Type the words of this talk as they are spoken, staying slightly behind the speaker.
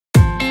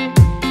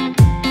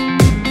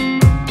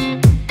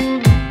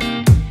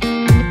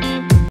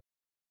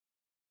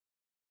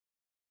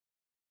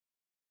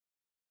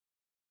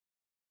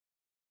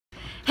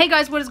Hey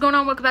guys, what is going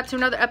on? Welcome back to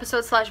another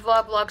episode slash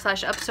vlog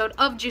slash episode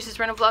of Juice's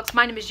Random Vlogs.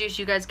 My name is Juice.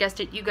 You guys guessed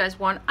it. You guys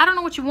won. I don't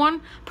know what you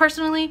won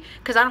personally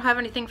because I don't have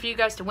anything for you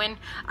guys to win.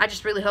 I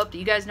just really hope that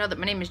you guys know that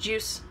my name is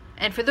Juice.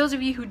 And for those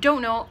of you who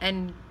don't know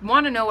and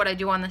want to know what I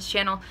do on this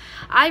channel,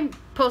 I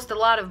post a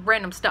lot of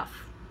random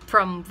stuff.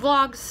 From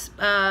vlogs,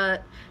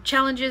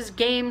 challenges,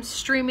 games,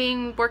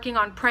 streaming, working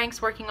on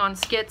pranks, working on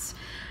skits,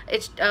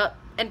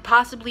 and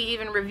possibly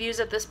even reviews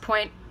at this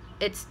point.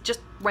 It's just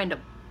random.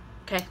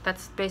 Okay,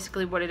 that's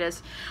basically what it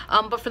is.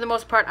 But for the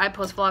most part, I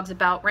post vlogs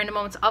about random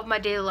moments of my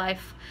daily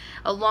life,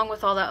 along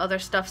with all that other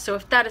stuff. So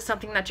if that is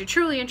something that you're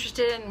truly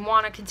interested in and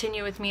want to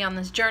continue with me on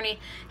this journey,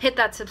 hit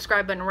that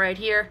subscribe button right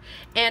here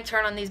and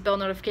turn on these bell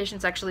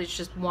notifications. Actually, it's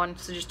just one,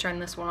 so just turn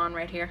this one on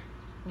right here.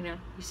 You know,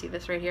 you see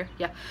this right here?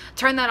 Yeah.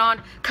 Turn that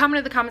on. Comment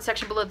in the comment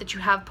section below that you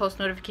have post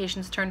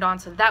notifications turned on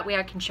so that way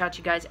I can shout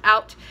you guys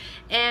out.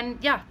 And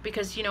yeah,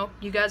 because, you know,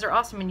 you guys are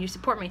awesome and you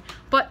support me.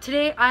 But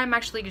today I'm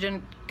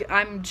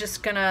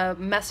just gonna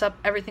mess up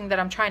everything that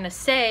I'm trying to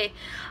say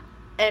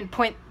and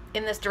point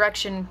in this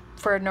direction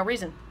for no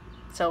reason.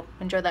 So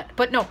enjoy that.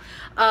 But no,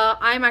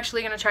 I'm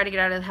actually gonna try to get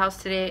out of the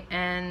house today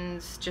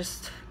and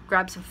just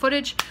grab some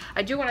footage.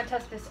 I do want to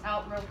test this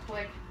out real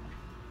quick.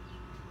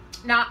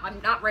 I'm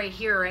not right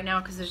here right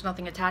now because there's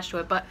nothing attached to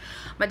it, but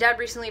my dad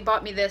recently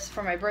bought me this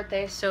for my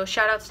birthday, so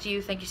shout outs to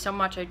you. Thank you so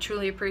much. I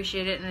truly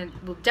appreciate it, and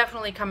it will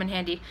definitely come in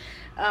handy.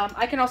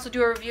 I can also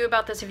do a review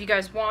about this if you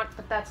guys want,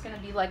 but that's going to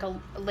be like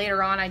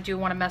later on. I do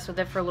want to mess with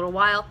it for a little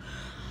while.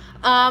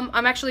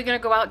 I'm actually going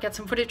to go out and get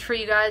some footage for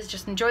you guys.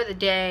 Just enjoy the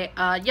day.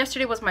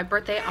 Yesterday was my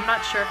birthday. I'm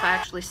not sure if I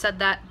actually said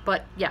that,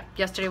 but yeah,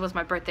 yesterday was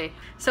my birthday.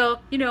 So,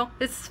 you know,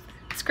 it's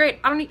great.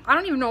 I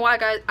don't even know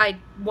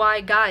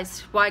why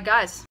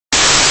guys.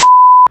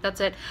 That's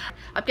it.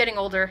 I'm getting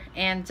older,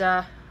 and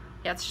yeah,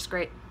 it's just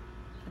great.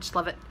 I just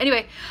love it.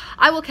 Anyway,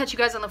 I will catch you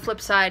guys on the flip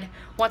side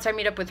once I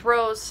meet up with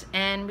Rose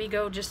and we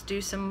go just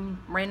do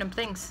some random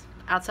things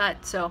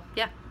outside. So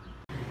yeah.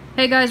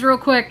 Hey guys, real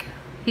quick,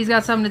 he's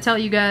got something to tell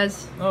you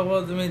guys. Oh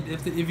well, I mean,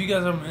 if you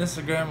guys are on my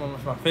Instagram or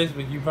my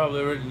Facebook, you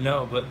probably already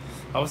know. But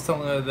I was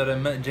telling her that I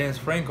met James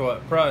Franco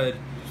at Pride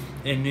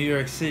in New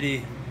York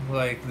City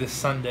like this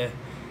Sunday,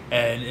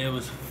 and it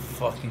was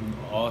fucking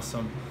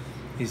awesome.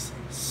 He's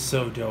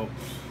so dope.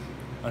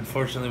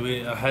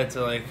 Unfortunately, I had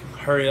to like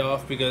hurry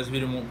off because we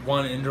didn't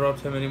want to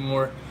interrupt him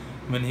anymore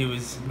when he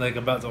was like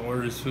about to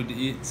order his food to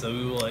eat. So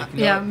we were like,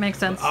 yeah, it makes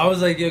sense. I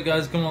was like, yo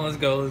guys, come on, let's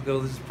go. Let's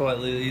just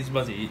politely. He's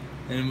about to eat,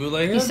 and we were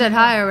like, you said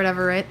hi or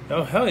whatever, right?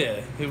 Oh hell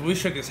yeah! We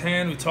shook his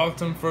hand. We talked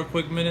to him for a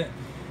quick minute,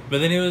 but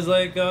then he was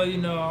like, you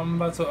know,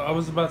 I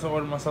was about to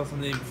order myself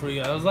something before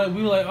you. We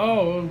were like,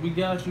 oh, we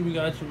got you,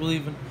 we're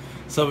leaving.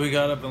 So we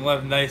got up and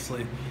left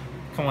nicely.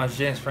 Come on, it's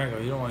James Franco.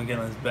 You don't want to get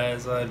on his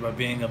bad side by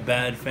being a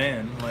bad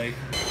fan. Like,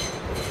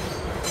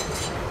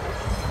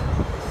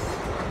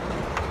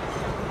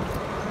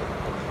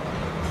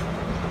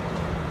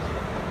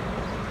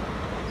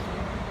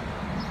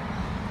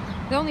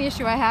 the only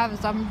issue I have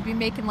is I'm gonna be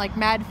making like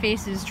mad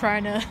faces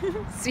trying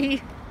to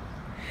see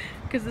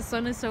because the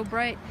sun is so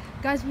bright.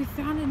 Guys, we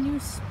found a new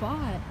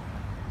spot.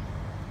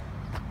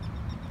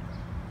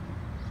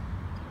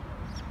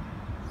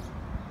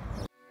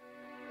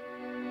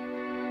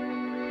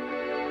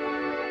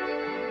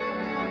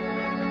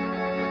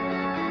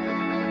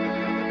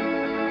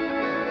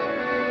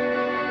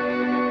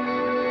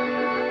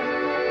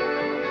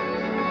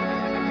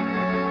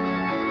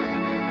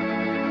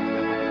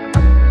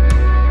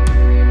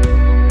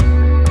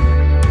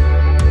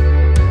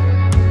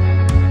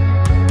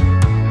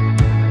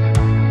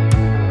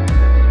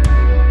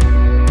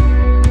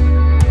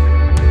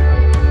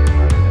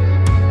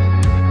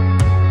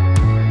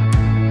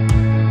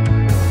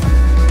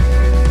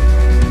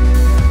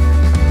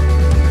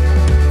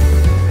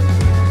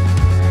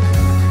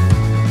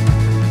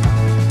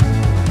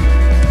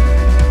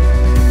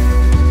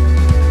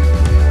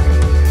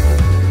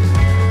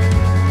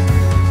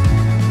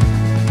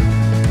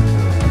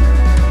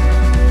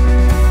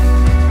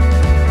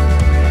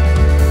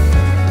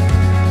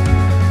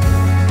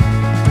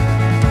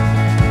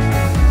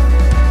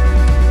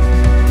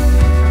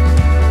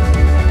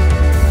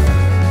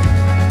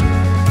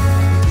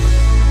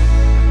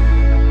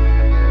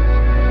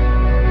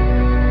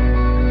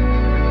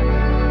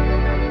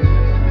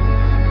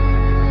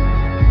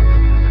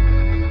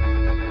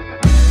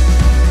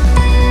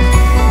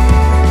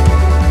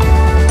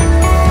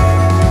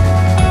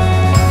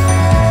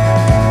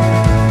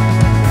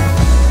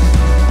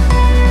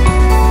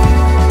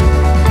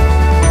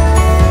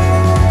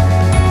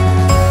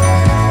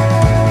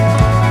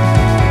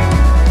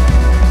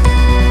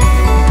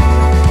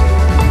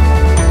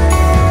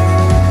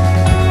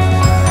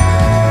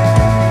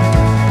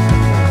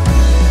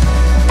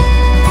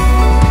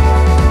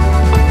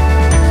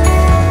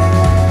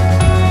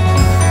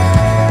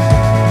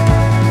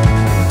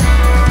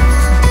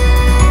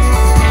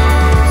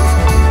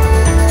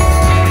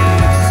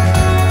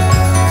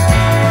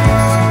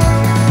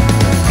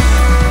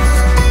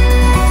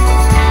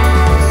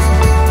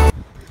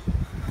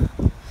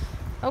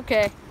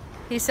 Okay,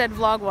 he said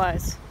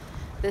vlog-wise.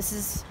 This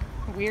is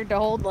weird to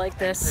hold like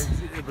this.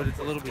 But it's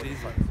a little bit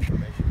easier.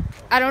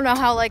 I don't know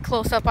how like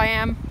close up I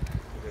am,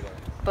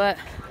 but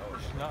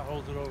Not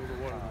hold it over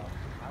the water.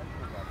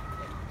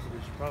 So they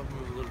should probably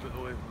move a little bit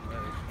away from the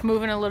edge.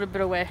 moving a little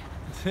bit away.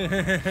 But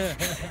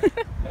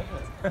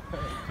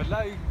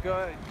now you can go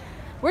ahead.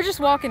 We're just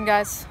walking,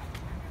 guys.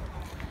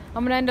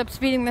 I'm gonna end up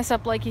speeding this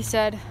up like he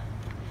said,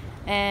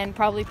 and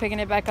probably picking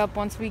it back up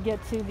once we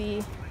get to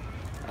the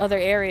other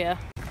area.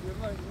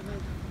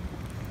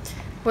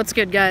 What's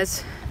good,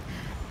 guys?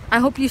 I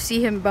hope you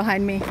see him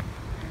behind me.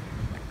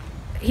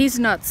 He's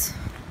nuts.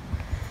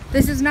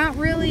 This is not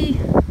really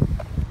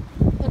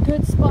a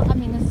good spot. I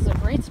mean, this is a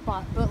great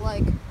spot, but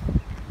like,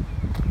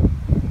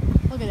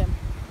 look at him.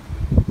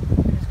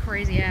 His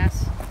crazy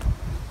ass.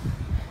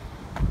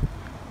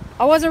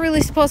 I wasn't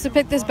really supposed to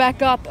pick this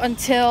back up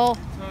until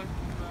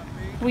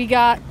we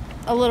got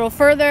a little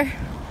further.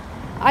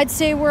 I'd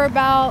say we're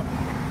about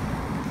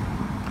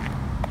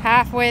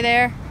halfway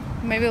there,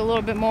 maybe a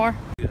little bit more.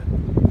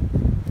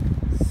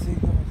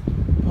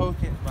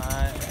 Poking my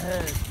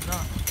head.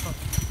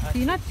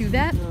 Can you not do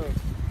that?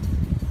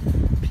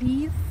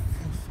 Please?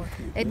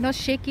 It's not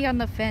shaky on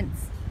the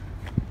fence.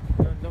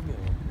 Don't be like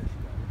this,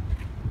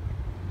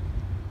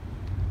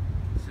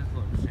 it's just a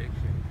little shake.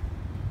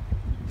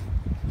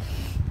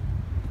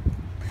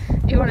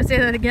 You want to say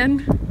that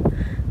again?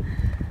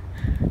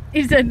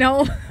 He said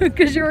no,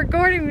 because you're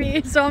recording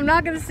me, so I'm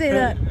not going to say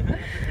that.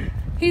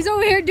 He's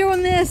over here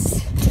doing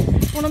this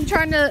when I'm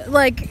trying to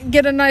like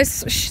get a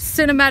nice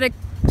cinematic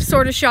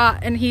sort of shot,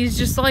 and he's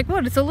just like,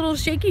 what? It's a little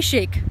shaky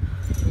shake.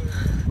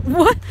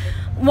 What?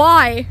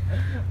 Why?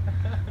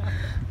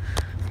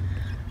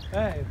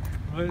 Hey,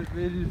 but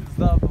maybe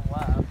stop and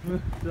laugh.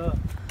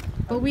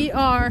 But we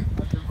are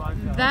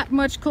that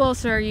much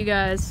closer, you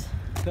guys.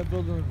 That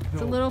building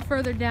It's a little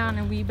further down,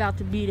 and we about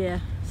to be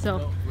there. So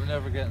no, we're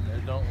never getting there.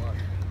 Don't worry.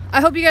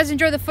 I hope you guys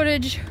enjoy the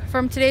footage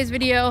from today's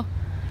video.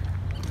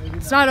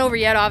 It's not over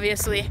yet,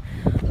 obviously,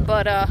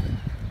 but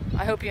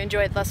I hope you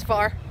enjoyed thus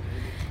far.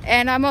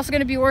 And I'm also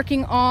going to be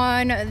working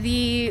on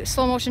the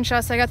slow motion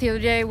shots I got the other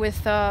day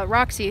with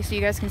Roxy, so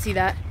you guys can see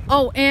that.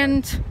 Oh,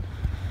 and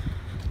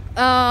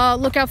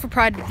look out for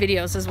Pride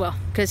videos as well,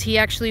 because he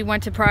actually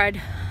went to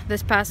Pride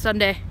this past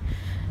Sunday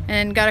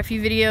and got a few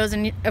videos,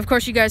 and of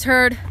course you guys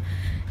heard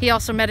he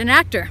also met an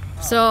actor.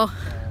 So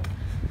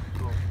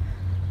cool.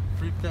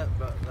 Freaked out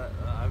about that.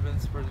 I've been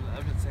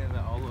saying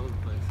that all over the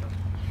place.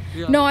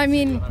 So. No, I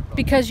mean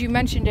because you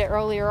mentioned it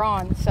earlier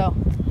on, so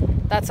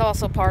that's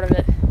also part of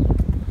it.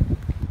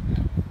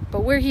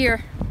 But we're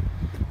here,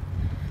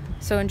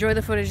 so enjoy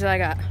the footage that I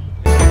got.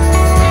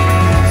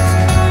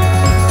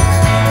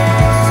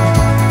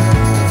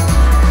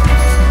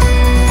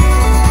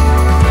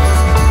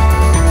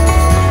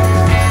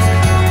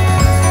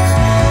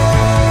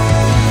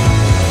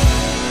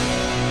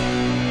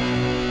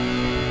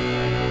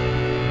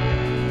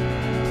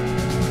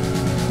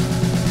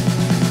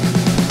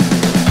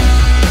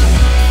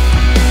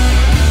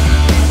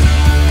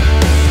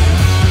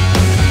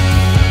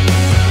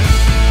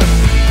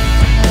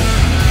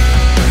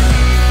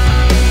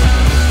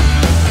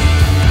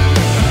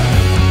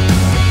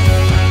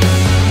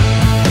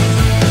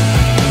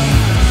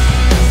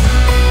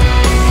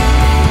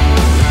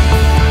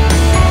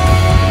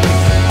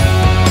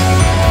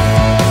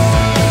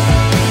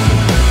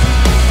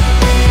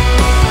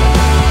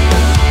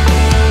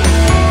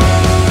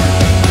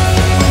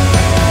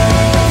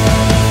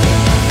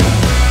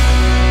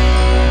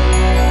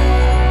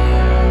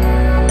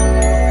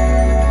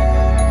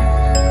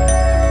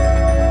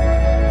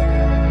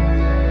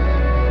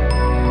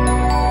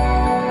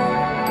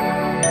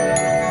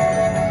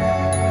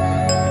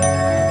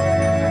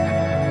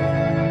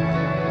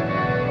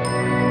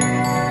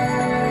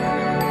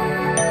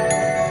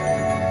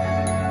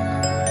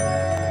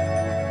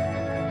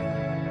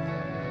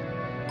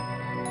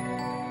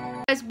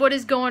 Guys, what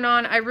is going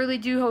on? I really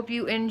do hope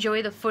you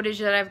enjoy the footage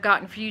that I've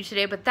gotten for you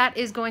today, but that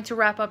is going to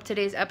wrap up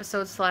today's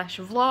episode slash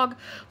vlog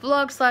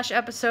slash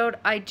episode.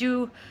 I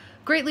do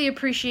greatly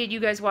appreciate you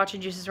guys watching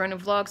Juice's Random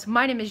Vlogs.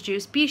 My name is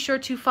Juice. Be sure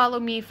to follow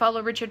me,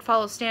 follow Richard,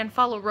 follow Stan,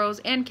 follow Rose,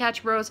 and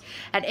catch Rose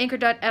at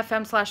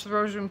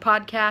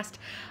anchor.fm/TheRoseRoomPodcast.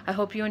 I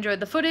hope you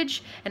enjoyed the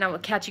footage, and I will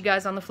catch you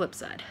guys on the flip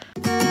side.